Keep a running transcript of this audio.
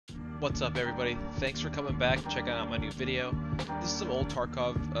What's up, everybody? Thanks for coming back and checking out my new video. This is some old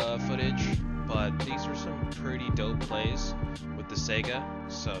Tarkov footage, but these are some pretty dope plays with the Saiga,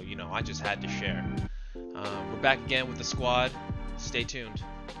 so you know, I just had to share. We're back again with the squad. Stay tuned.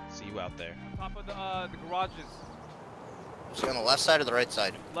 See you out there. Top of the garages. Is he on the left side or the right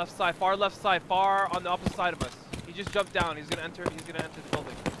side? Left side, far on the opposite side of us. He just jumped down. He's gonna enter the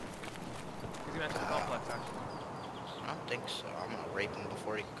building. He's gonna enter the complex, actually. I don't think so. I'm gonna rape him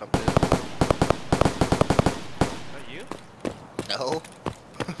before he can come through. Is that you? No.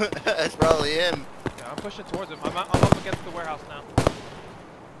 That's probably him. Yeah, I'm pushing towards him. I'm up against the warehouse now. I'm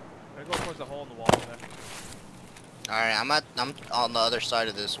gonna go towards the hole in the wall there. Alright, I'm on the other side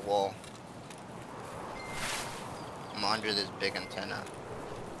of this wall. I'm under this big antenna.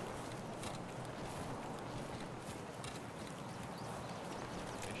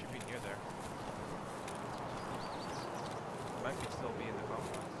 They should be near there. Might be still be in the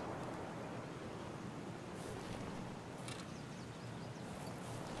complex.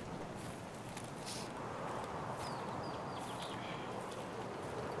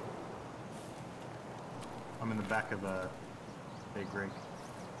 I'm in the back of a big rig.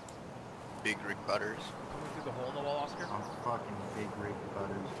 Big Rig Butters. Coming through the hole in the wall, Oscar? I'm fucking big rig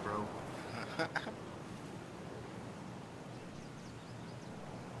butters, bro.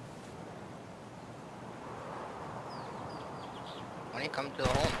 Why don't you come to the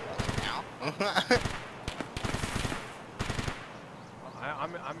hole now? I'm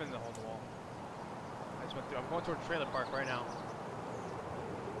in the hole in the wall. I just went through. I'm going towards the trailer park right now.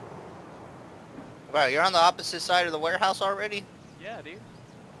 Wow, you're on the opposite side of the warehouse already? Yeah, dude.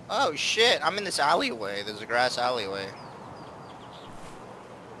 Oh shit, I'm in this alleyway. There's a grass alleyway.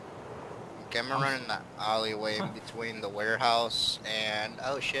 Okay, I'm running the alleyway in between the warehouse and...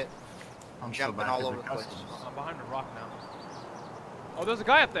 oh shit. I'm Jumping all over the place. I'm behind the rock now. Oh, there's a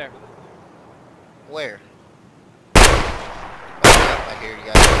guy up there. Where? Oh, yeah, I hear you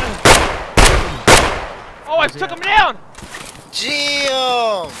guys. Oh, I took him down!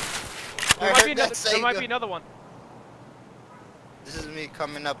 Damn! There might be another one. This is me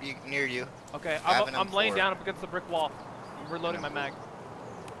coming up near you. Okay, I'm laying down up against the brick wall. I'm reloading my mag.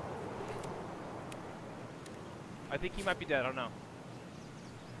 I think he might be dead. I don't know.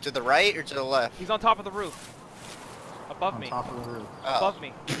 To the right or to the left? He's on top of the roof. Above me. On top of the roof. Oh. Above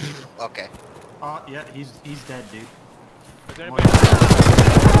me. Okay. Oh, yeah, he's dead, dude. Is there anybody?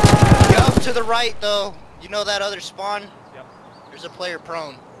 Yo, to the right though. You know that other spawn? Yep. There's a player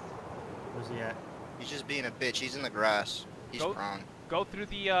prone. Where's he at? He's just being a bitch. He's in the grass. He's prone. Go through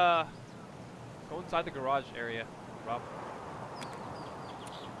the go inside the garage area, Rob.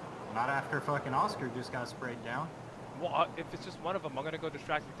 Not after fucking Oscar just got sprayed down. Well, if it's just one of them, I'm gonna go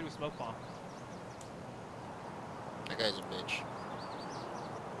distract him through a smoke bomb. That guy's a bitch.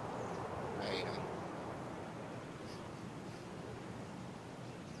 I hate him.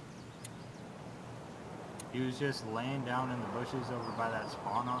 He was just laying down in the bushes over by that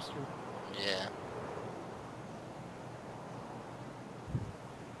spawn, Oscar. Yeah.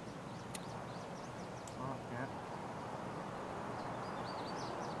 Oh, yeah.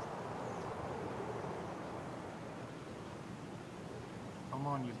 Come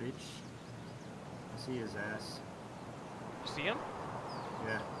on, you bitch. I see his ass. You see him?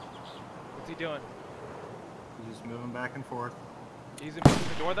 Yeah. What's he doing? He's just moving back and forth. He's in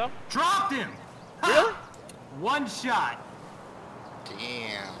the door though? Dropped him! Really? One shot!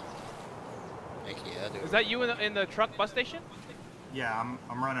 Damn. Heck yeah, dude. Is that you in the truck bus station? Yeah,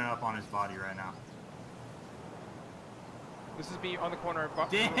 I'm running up on his body right now. This is me on the corner.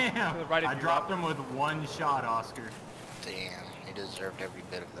 Damn! To the right of I you, dropped Rob. him with one shot, Oscar. Damn. He deserved every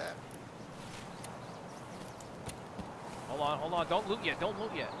bit of that. Hold on. Don't loot yet.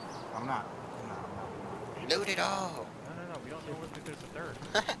 I'm not. Loot it all. No. We don't know if there's a third.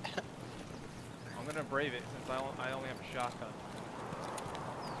 I'm gonna brave it since I only have a shotgun.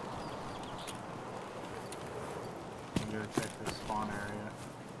 I'm gonna check the spawn area.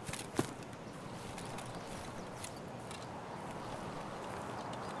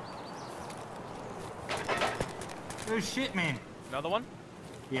 Oh shit, man. Another one?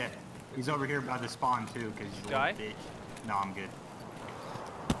 Yeah, he's over here by the spawn too, cause he's a little bitch. No, I'm good.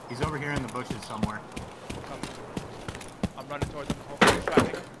 He's over here in the bushes somewhere. I'm running towards him. Hopefully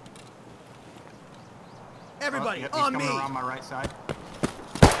distracting him. Everybody, yep, on he's me! coming around my right side.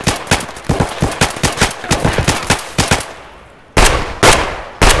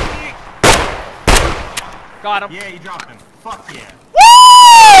 Got him. Yeah, you dropped him. Fuck yeah.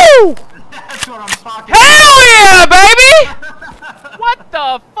 Woo! That's what I'm talking Hell yeah, baby! What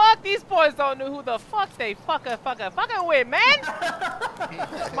What the fuck? These boys don't know who the fuck they fucking with, man.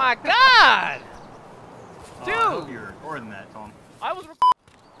 My God. Dude. I hope you're recording that, Tom. I was.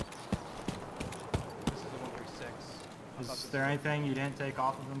 This is a 136. Is there anything you didn't take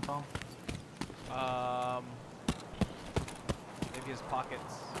off of him, Tom? Maybe his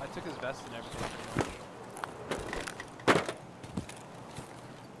pockets. I took his vest and everything.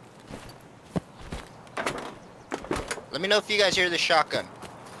 Let me know if you guys hear the shotgun.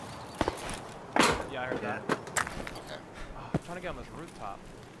 Yeah, I heard that. Okay. Oh, I'm trying to get on this rooftop.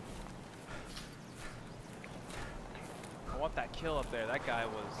 I want that kill up there. That guy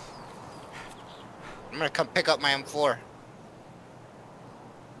was. I'm gonna come pick up my M4.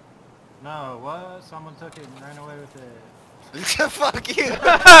 No, what? Someone took it and ran away with it. Fuck you!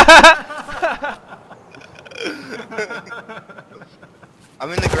 I'm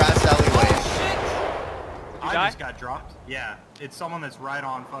in the grass alleyway. I just got dropped. Yeah, it's someone that's right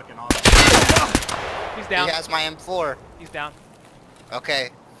on fucking off. He's down. He has my M4. He's down.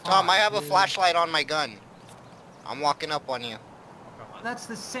 Okay. Tom, I have a dude. flashlight on my gun. I'm walking up on you. That's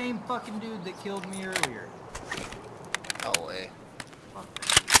the same fucking dude that killed me earlier. No way. God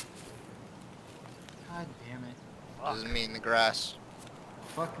damn it. This is me in the grass.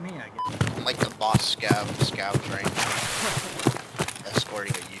 Fuck me, I guess. I'm like the boss scouts right now.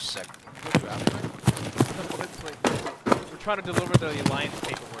 Escorting a USEC. We're trying to deliver the alliance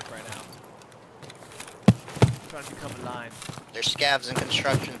paperwork right now. Trying to become aligned. There's scavs in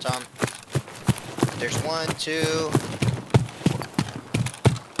construction, Tom. There's 1, 2.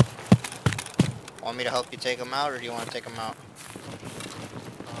 Want me to help you take them out, or do you want to take them out?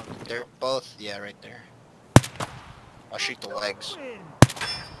 They're both, yeah, right there. I'll shoot the legs.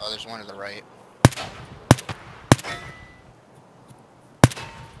 Oh, there's one to the right.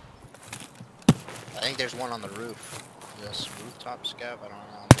 I think there's one on the roof. This rooftop scav, I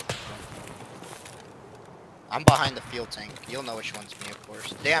don't know. I'm behind the fuel tank. You'll know which one's me, of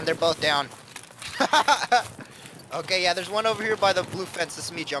course. Damn, they're both down. Okay, yeah, there's one over here by the blue fence. This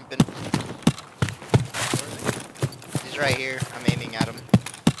is me jumping. He's right here. I'm aiming at him.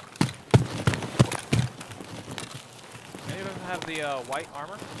 Any of them have the white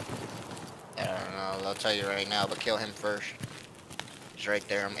armor? I don't know. I'll tell you right now, but kill him first. He's right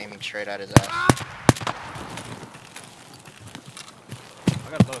there. I'm aiming straight at his ass. I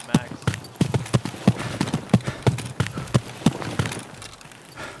got a load mags.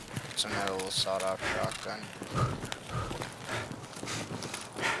 It's another little sawed-off shotgun.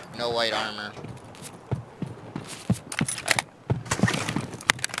 No white armor.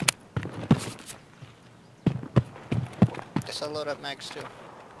 Guess I'll load up mags too.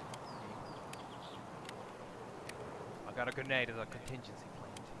 I got a grenade as a contingency plan.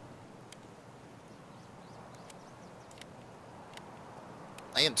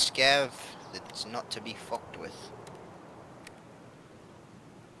 I am scav that's not to be fucked with.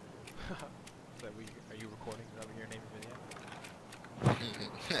 Are you recording? Is that what your name video?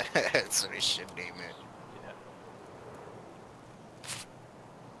 That's what I should name it.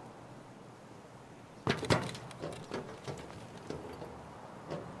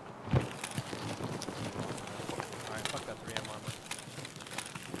 Alright, fuck that 3M armor.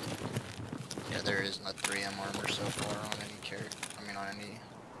 Yeah, there is not 3M armor so far on any character. I mean, on any of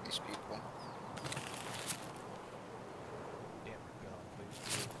these people. Damn, God,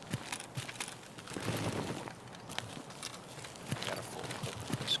 please. Got a full clip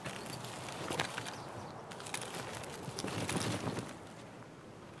of this gun.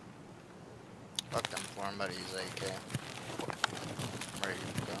 Fuck them for him, but he's AK. Ready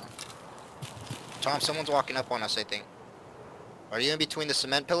to go. Tom, someone's walking up on us, I think. Are you in between the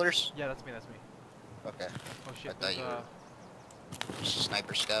cement pillars? Yeah, that's me, that's me. Okay. Oh shit, I thought there's you were just a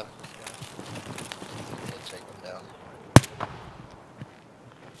sniper scav. Yeah, take them down.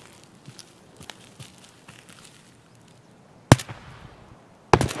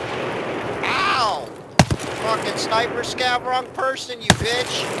 Ow! Fucking sniper scav, wrong person, you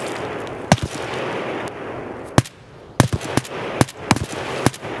bitch!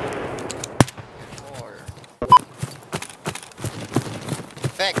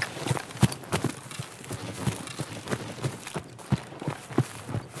 Feck.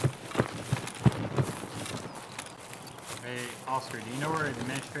 Hey, Oscar, do you know where the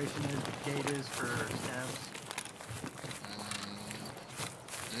administration gate is for scavs?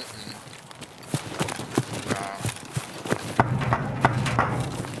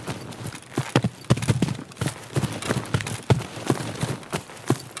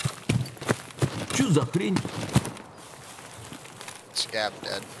 Чё за хрень? Scab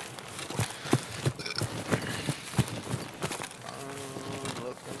dead.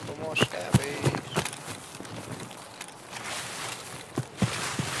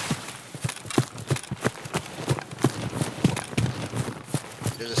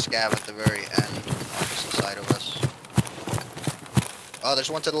 There's a scav at the very end, opposite side of us. Oh, there's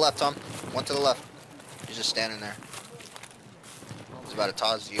one to the left, Tom. One to the left. He's just standing there. He's about to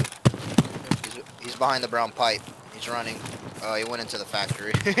toss you. He's behind the brown pipe. He's running. Oh, he went into the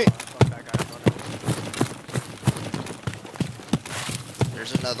factory.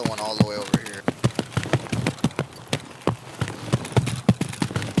 There's another one all the way over here.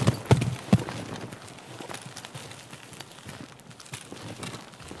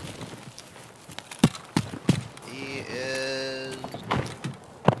 He is...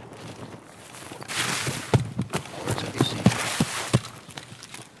 Where to be seen?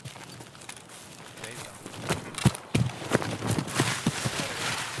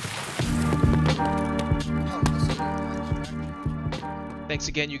 Thanks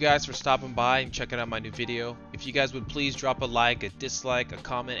again, you guys, for stopping by and checking out my new video. If you guys would please drop a like, a dislike, a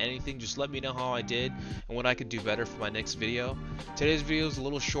comment, anything, just let me know how I did and what I could do better for my next video. Today's video is a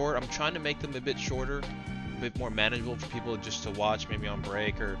little short. I'm trying to make them a bit shorter, a bit more manageable for people just to watch, maybe on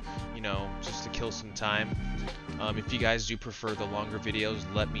break or, you know, just to kill some time. If you guys do prefer the longer videos,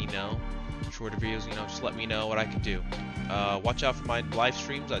 let me know. Shorter videos, you know, just let me know what I can do. Watch out for my live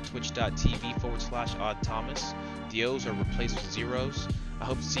streams at twitch.tv/oddthomas. The O's are replaced with zeros. I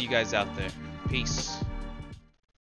hope to see you guys out there. Peace.